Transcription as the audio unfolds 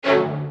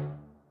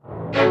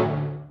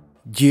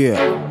Yeah.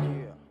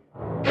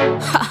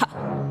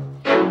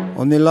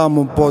 On est là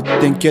mon pote,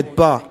 t'inquiète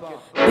pas.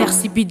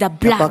 Bercy Bida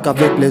Black. Pas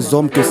qu'avec les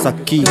hommes que ça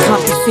quitte. Rap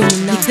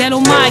féminin. NICKDELL au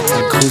mic.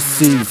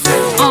 Agressif.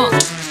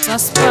 Ça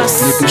se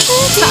passe.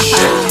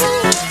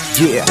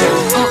 Yeah.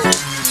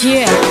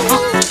 Yeah.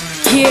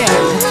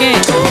 Ok.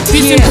 Je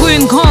suis une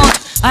brune grande,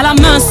 à la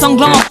main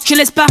sanglante. Je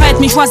laisse paraître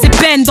mes joies et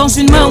peines dans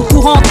une main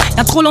courante.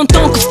 Y'a trop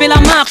longtemps que je fais la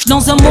marche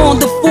dans un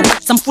monde fou.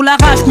 Ça me fout la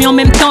rage mais en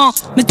même temps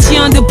me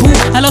tient debout.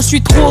 Alors je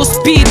suis trop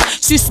speed,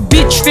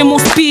 bitch, je fais mon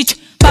speech.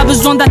 Pas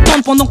besoin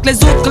d'attendre pendant que les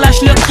autres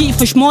lâchent leur kiff.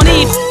 Je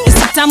m'enivre et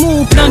cet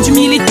amour plein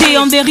d'humilité.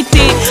 En vérité,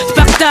 je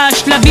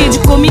partage la vie du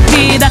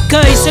comité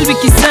d'accueil. Celui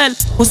qui seul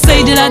au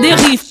seuil de la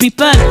dérive.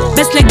 People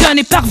baisse les guns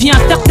et parvient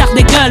à faire taire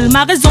des gueules.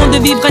 Ma raison de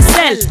vivre est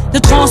celle de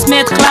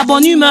transmettre la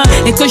bonne humeur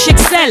et que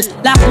j'excelle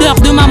l'ardeur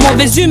de ma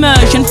mauvaise humeur.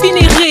 Je ne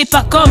finirai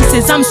pas comme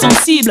ces âmes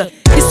sensibles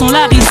qui sont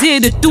la risée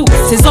de tous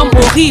ces hommes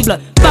horribles.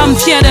 Femme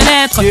fière de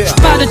l'être,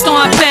 j'suis pas de temps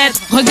à perdre.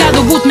 Regarde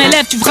au bout de mes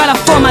lèvres, tu feras la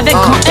forme avec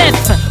grand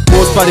F.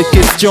 Pose pas de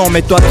questions,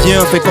 mets-toi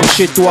bien, fais comme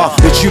chez toi.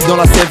 Le tube dans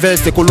la cervelle,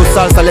 c'est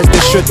colossal, ça laisse des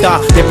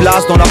chetas. Des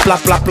places dans la place.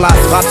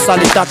 Rap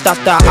sale et ta.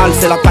 Al,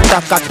 c'est la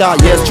kata.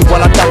 Yes, tu vois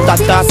la ta.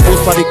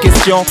 Pose pas de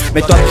questions,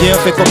 mets-toi bien,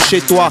 fais comme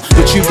chez toi.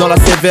 Le tube dans la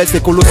cervelle,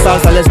 c'est colossal,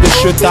 ça laisse des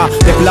chetas.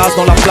 Des places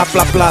dans la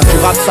place. Du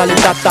rap sale et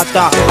ta.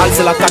 Al,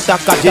 c'est la kata.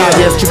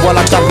 Yes, tu vois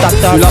la ta.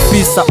 Sur la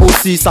piste, ça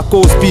aussi, ça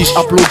cause biche.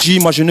 Applaudis,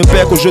 moi je ne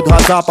perds qu'au jeu de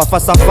hasard, pas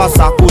face à face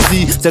à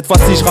cosy. Cette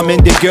fois-ci, je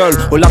ramène des gueules.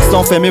 Au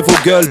l'accent, fermez vos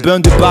gueules.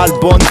 Burn de balles,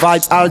 bonne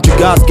vibe, Al, du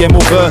gaz, game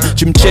over.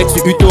 Tu me checks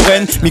sur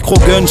Utoren, micro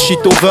gun, shit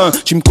au vin.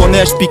 Tu me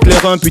connais, je pique les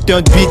reins,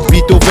 putain de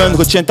beat au vin.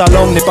 Retiens ta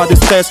langue, n'est pas de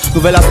stress.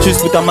 Nouvelle astuce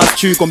pour ta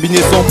mastu,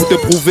 combinaison pour te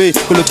prouver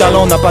que le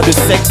talent n'a pas de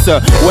sexe.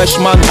 Wesh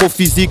man, trop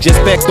physique,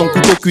 j'espère que ton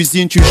couteau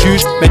cuisine tu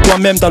juges. Mais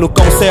toi-même dans le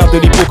cancer de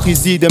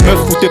l'hypocrisie. Des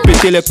meufs pour te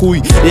péter les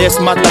couilles. Les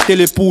S-mat, la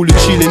télé pour le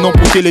chill et non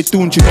pour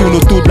télétoon. Tu tournes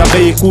autour de la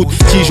veille, écoute.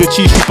 Je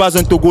suis pas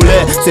un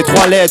Togolais, c'est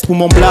 3 lettres pour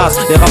mon blast.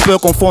 Les rappeurs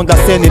confondent la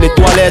scène et les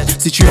toilettes.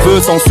 Si tu veux,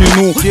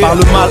 censure-nous. Parle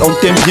mal, on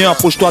t'aime bien.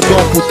 Approche-toi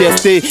donc pour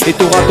tester et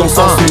t'auras ton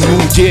sens sur nous.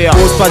 Yeah.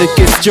 Pose pas de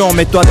questions,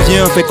 mets-toi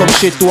bien, fais comme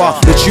chez toi.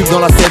 Le tube dans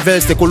la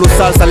cervelle, c'est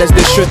colossal, ça laisse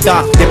des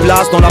chetas. Des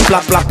places dans la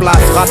place.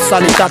 Rap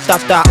sale et ta.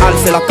 Al,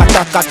 c'est la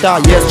kata.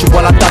 Yes, tu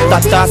vois la ta.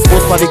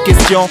 Pose pas de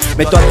questions,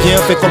 mets-toi bien,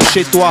 fais comme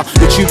chez toi.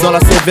 Le tube dans la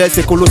cervelle,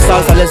 c'est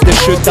colossal, ça laisse des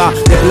chetas.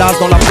 Des places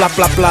dans la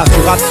place.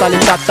 Du rap sale et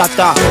ta.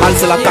 Al,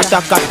 c'est la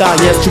kata.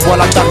 Yes, tu vois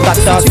la ta.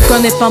 Si tu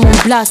connais pas mon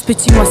blast,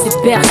 petit moi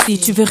c'est Bercy.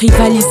 Tu veux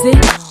rivaliser?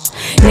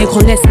 Négro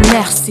laisse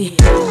merci.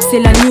 C'est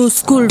la new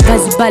school,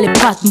 vas-y bas les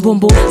pattes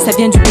mbombo. Ça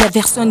vient du blé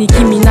version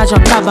Nicki Minaj à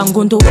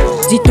Kabangondo.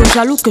 Dites aux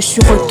jaloux que je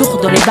suis retour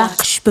dans les bacs.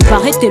 Je peux pas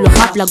arrêter le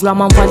rap, la gloire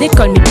m'envoie des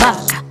call me back.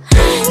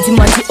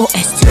 Dis-moi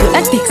D.O.S, tu veux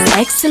un texte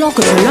excellent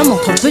que je le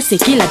montre un peu c'est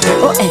qui la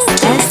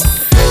D.O.S.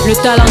 Le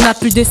talent n'a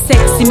plus de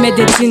sexe, il met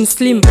des jeans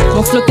slim.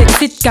 Mon flow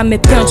t'excite qu'à mes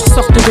peintes, je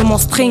sorte de mon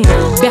string.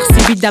 Bercy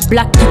Bida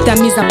Black qui t'a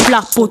mise à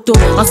plat poteau.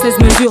 En 16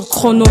 mesures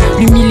chrono,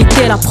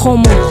 l'humilité la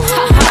promo.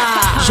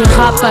 Je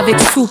rappe avec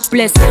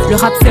souplesse, le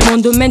rap c'est mon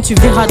domaine, tu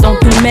verras dans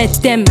tous mes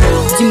thèmes.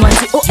 Dis-moi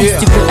D.O.S,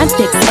 tu veux un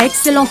texte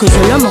excellent que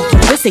je le montre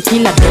un peu c'est qui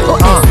la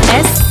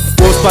D.O.S.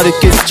 Pose pas de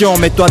questions,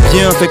 mets-toi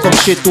bien, fais comme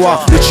chez toi.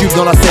 Le tube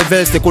dans la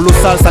cervelle, c'est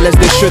colossal, ça laisse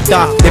des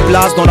chetas. Des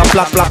places dans la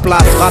place.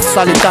 Rap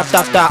sale et ta.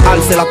 Al,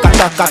 c'est la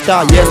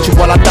kata. Yes, tu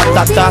vois la ta.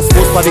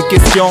 Pose pas de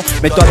questions,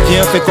 mets-toi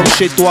bien, fais comme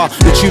chez toi.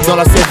 Le tube dans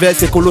la cervelle,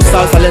 c'est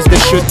colossal, ça laisse des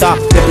chetas.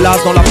 Des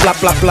places dans la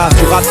place.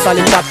 Du rap sale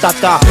et ta.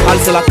 Al,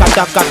 c'est la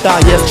kata.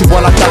 Yes, tu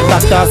vois la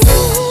ta.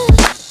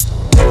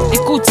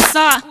 Écoute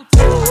ça.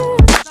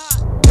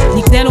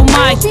 NICKDELL au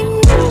mic.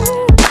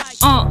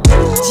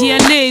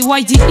 GLA,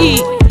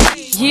 YDE.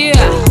 Yeah,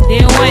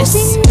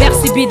 D.O.S,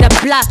 Bercy Bida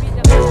Black,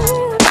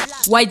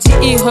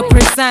 YGE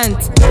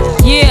represent,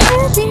 yeah.